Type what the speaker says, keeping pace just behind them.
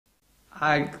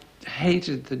I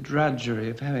hated the drudgery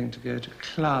of having to go to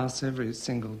class every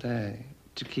single day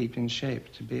to keep in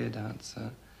shape to be a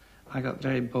dancer. I got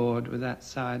very bored with that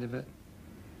side of it.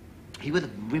 He was a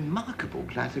remarkable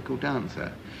classical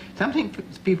dancer. Something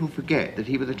people forget, that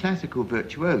he was a classical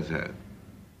virtuoso.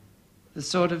 The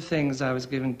sort of things I was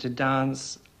given to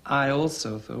dance, I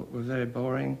also thought were very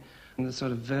boring. And the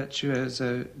sort of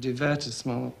virtuoso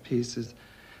divertissement pieces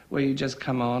where you just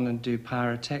come on and do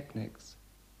pyrotechnics.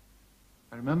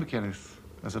 I remember Kenneth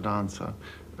as a dancer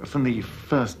from the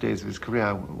first days of his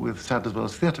career with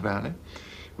Sadler's Theatre Ballet,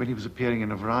 when he was appearing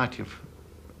in a variety of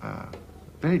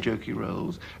very jokey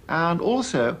roles, and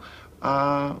also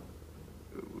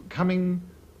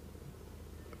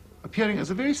appearing as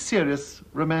a very serious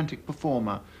romantic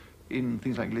performer in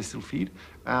things like Les Sylphides,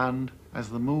 and as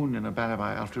the moon in a ballet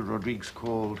by Alfred Rodriguez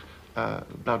called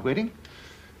Blood Wedding,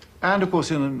 and of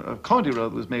course in a comedy role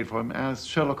that was made for him as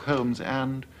Sherlock Holmes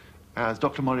and as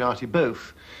Dr. Moriarty,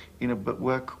 both in a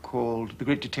work called The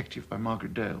Great Detective by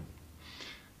Margaret Dale.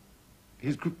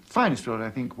 His finest role, I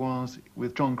think, was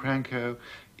with John Cranko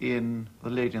in The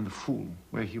Lady and the Fool,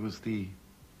 where he was the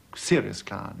serious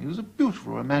clown. He was a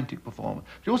beautiful, romantic performer.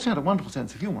 He also had a wonderful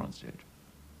sense of humor on stage.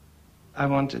 I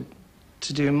wanted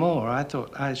to do more. I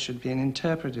thought I should be an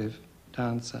interpretive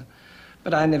dancer,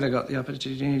 but I never got the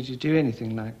opportunity to do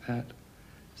anything like that.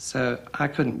 So I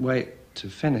couldn't wait to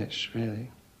finish, really.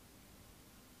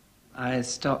 I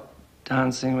stopped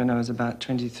dancing when I was about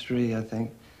 23, I think,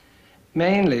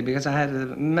 mainly because I had the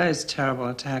most terrible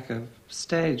attack of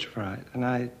stage fright, and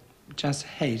I just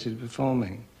hated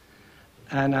performing.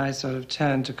 And I sort of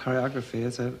turned to choreography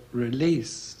as a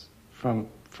release from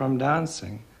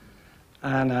dancing.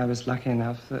 And I was lucky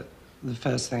enough that the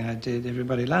first thing I did,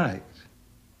 everybody liked.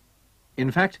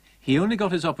 In fact, he only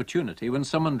got his opportunity when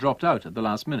someone dropped out at the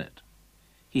last minute.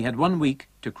 He had 1 week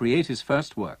to create his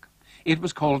first work. It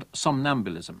was called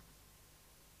Somnambulism.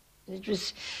 It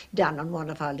was done on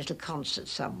one of our little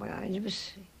concerts somewhere, and it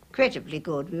was incredibly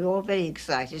good. We were all very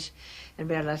excited and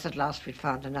realised at last we'd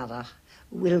found another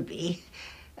will-be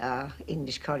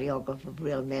English choreographer of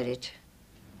real merit.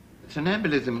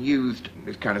 Somnambulism used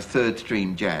this kind of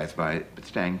third-stream jazz by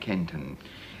Stan Kenton,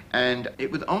 and it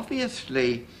was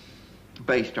obviously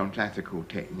based on classical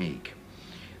technique,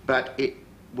 but it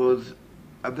was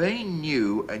a very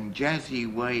new and jazzy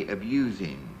way of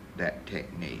using that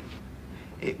technique.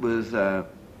 It was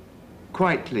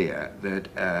quite clear that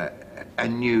a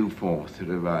new force had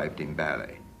arrived in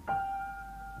ballet.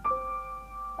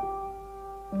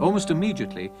 Almost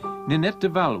immediately, Ninette de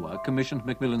Valois commissioned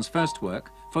MacMillan's first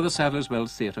work for the Sadler's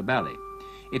Wells Theatre Ballet.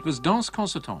 It was Danse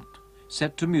Concertante,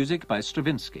 set to music by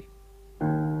Stravinsky.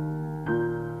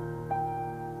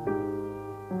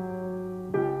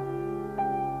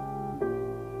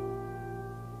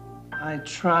 I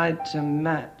tried to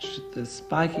match the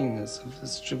spikiness of the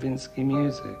Stravinsky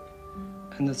music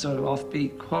and the sort of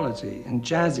offbeat quality and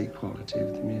jazzy quality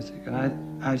of the music.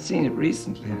 And I've seen it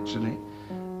recently, actually,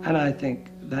 and I think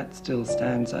that still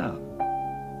stands out.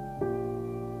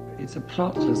 It's a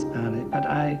plotless ballet, but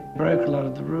I broke a lot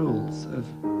of the rules of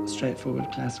straightforward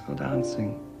classical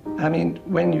dancing. I mean,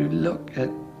 when you look at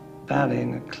ballet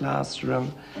in a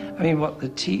classroom, I mean, what the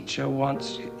teacher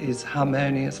wants is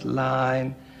harmonious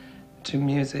line to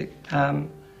music, and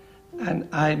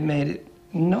I made it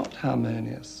not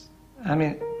harmonious. I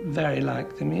mean, very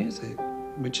like the music,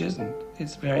 which isn't.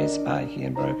 It's very spiky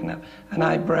and broken up. And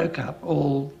I broke up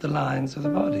all the lines of the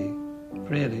body,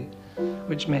 really,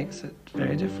 which makes it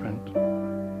very different.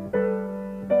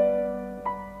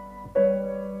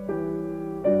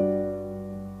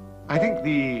 I think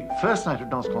the first night of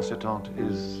Danse Concertante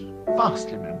is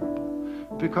vastly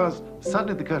memorable, because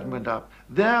suddenly the curtain went up.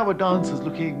 There were dancers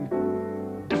looking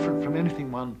different from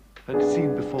anything one had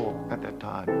seen before at that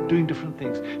time, doing different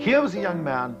things. Here was a young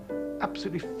man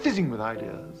absolutely fizzing with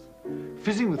ideas,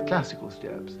 fizzing with classical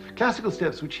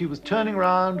steps which he was turning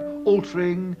around,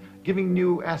 altering, giving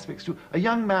new aspects to. A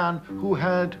young man who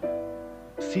had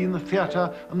seen the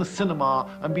theatre and the cinema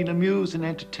and been amused and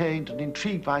entertained and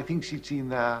intrigued by things he'd seen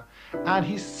there. And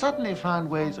he suddenly found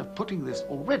ways of putting this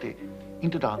already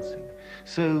into dancing,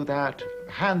 so that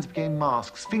hands became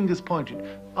masks, fingers pointed,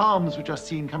 arms were just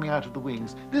seen coming out of the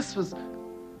wings. This was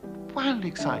wildly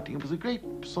exciting. It was a great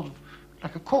sort of,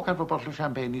 like a cork out of a bottle of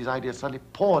champagne, these ideas suddenly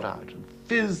poured out and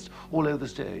fizzed all over the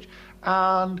stage.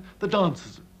 And the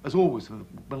dancers, as always with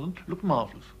MacMillan, looked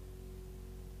marvellous.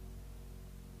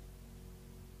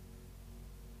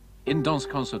 In Danse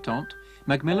Concertante,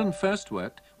 MacMillan first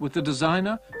worked with the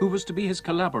designer who was to be his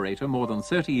collaborator more than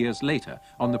 30 years later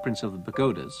on The Prince of the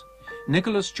Pagodas,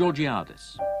 Nicholas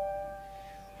Georgiadis.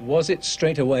 Was it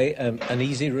straight away an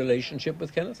easy relationship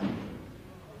with Kenneth?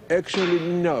 Actually,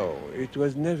 no. It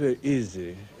was never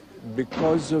easy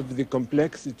because of the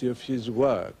complexity of his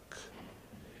work.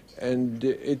 And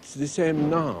it's the same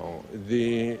now.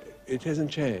 It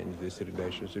hasn't changed, this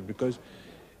relationship, because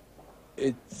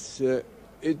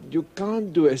you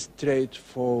can't do a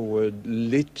straightforward,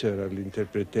 literal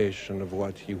interpretation of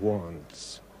what he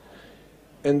wants.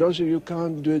 And also you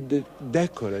can't do the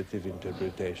decorative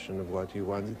interpretation of what he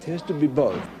wants. It has to be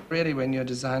both. Really, when you're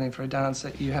designing for a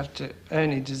dancer, you have to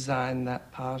only design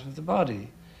that part of the body,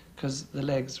 because the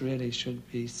legs really should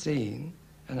be seen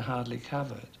and hardly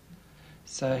covered.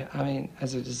 So, I mean,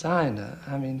 as a designer,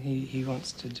 I mean, he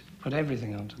wants to put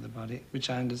everything onto the body,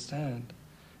 which I understand.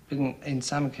 But in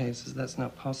some cases, that's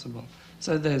not possible.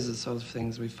 So those are the sort of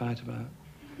things we fight about.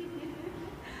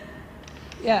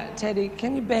 Yeah, Teddy,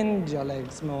 can you bend your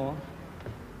legs more?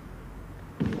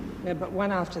 Yeah, but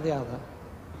one after the other.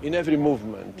 In every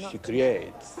movement he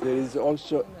creates, there is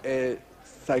also a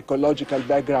psychological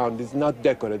background. It's not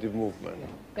decorative movement.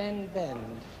 Bend,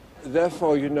 bend.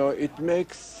 Therefore, you know, it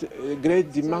makes a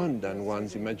great demand on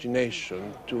one's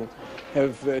imagination to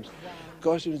have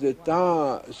costumes that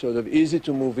are sort of easy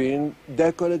to move in,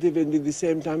 decorative, and at the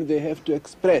same time they have to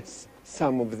express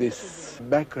some of this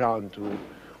background to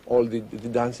all the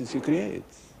dances he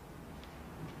creates.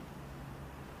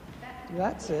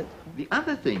 That's it. The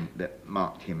other thing that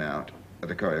marked him out as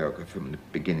a choreographer from the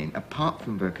beginning, apart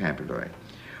from vocabulary,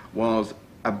 was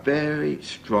a very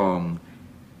strong,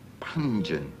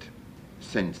 pungent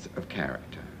sense of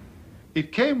character.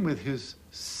 It came with his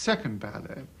second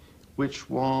ballet, which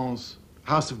was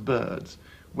House of Birds,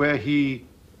 where he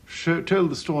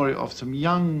told the story of some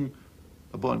young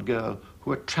boy and girl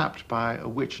who are trapped by a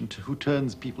witch and who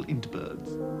turns people into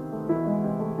birds.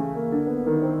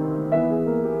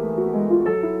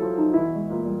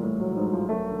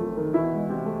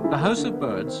 The House of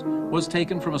Birds was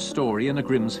taken from a story in a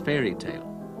Grimm's fairy tale.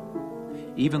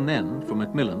 Even then, for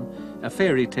MacMillan, a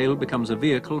fairy tale becomes a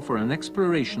vehicle for an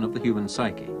exploration of the human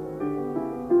psyche.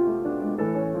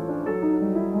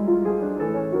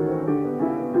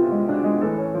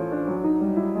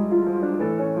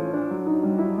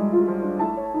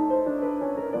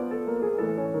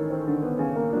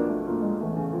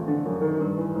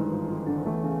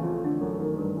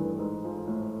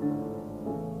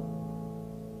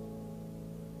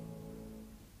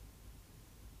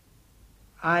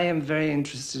 I am very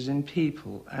interested in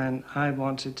people, and I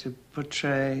wanted to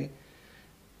portray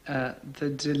the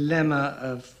dilemma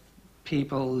of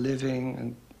people living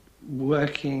and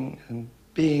working and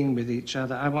being with each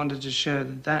other. I wanted to show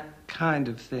that kind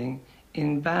of thing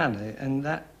in ballet, and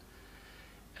that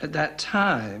at that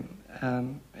time,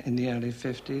 in the early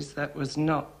 50s, that was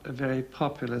not a very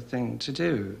popular thing to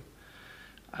do.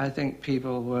 I think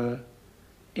people were,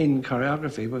 in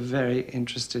choreography, were very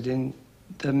interested in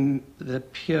the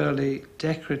purely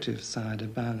decorative side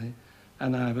of ballet,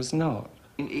 and I was not.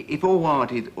 If all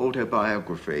art is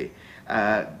autobiography,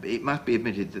 it must be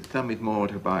admitted that some is more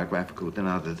autobiographical than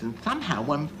others, and somehow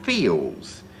one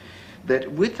feels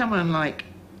that with someone like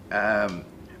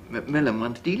MacMillan,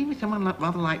 one's dealing with someone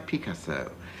rather like Picasso,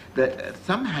 that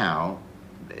somehow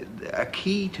a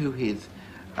key to his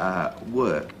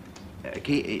work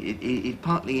is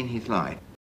partly in his life.